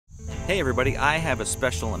Hey everybody, I have a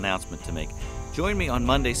special announcement to make. Join me on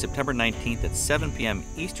Monday, September 19th at 7 p.m.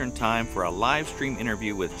 Eastern Time for a live stream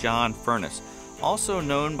interview with John Furness, also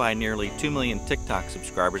known by nearly 2 million TikTok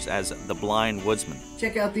subscribers as the Blind Woodsman.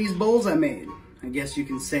 Check out these bowls I made. I guess you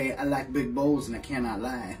can say I like big bowls and I cannot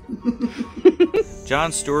lie.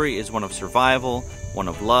 John's story is one of survival, one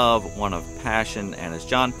of love, one of passion, and as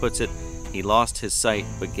John puts it, he lost his sight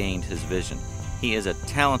but gained his vision. He is a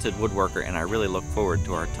talented woodworker and I really look forward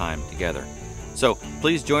to our time together. So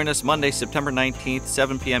please join us Monday, September 19th,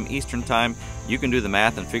 7 p.m. Eastern Time. You can do the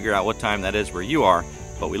math and figure out what time that is where you are,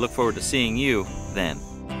 but we look forward to seeing you then.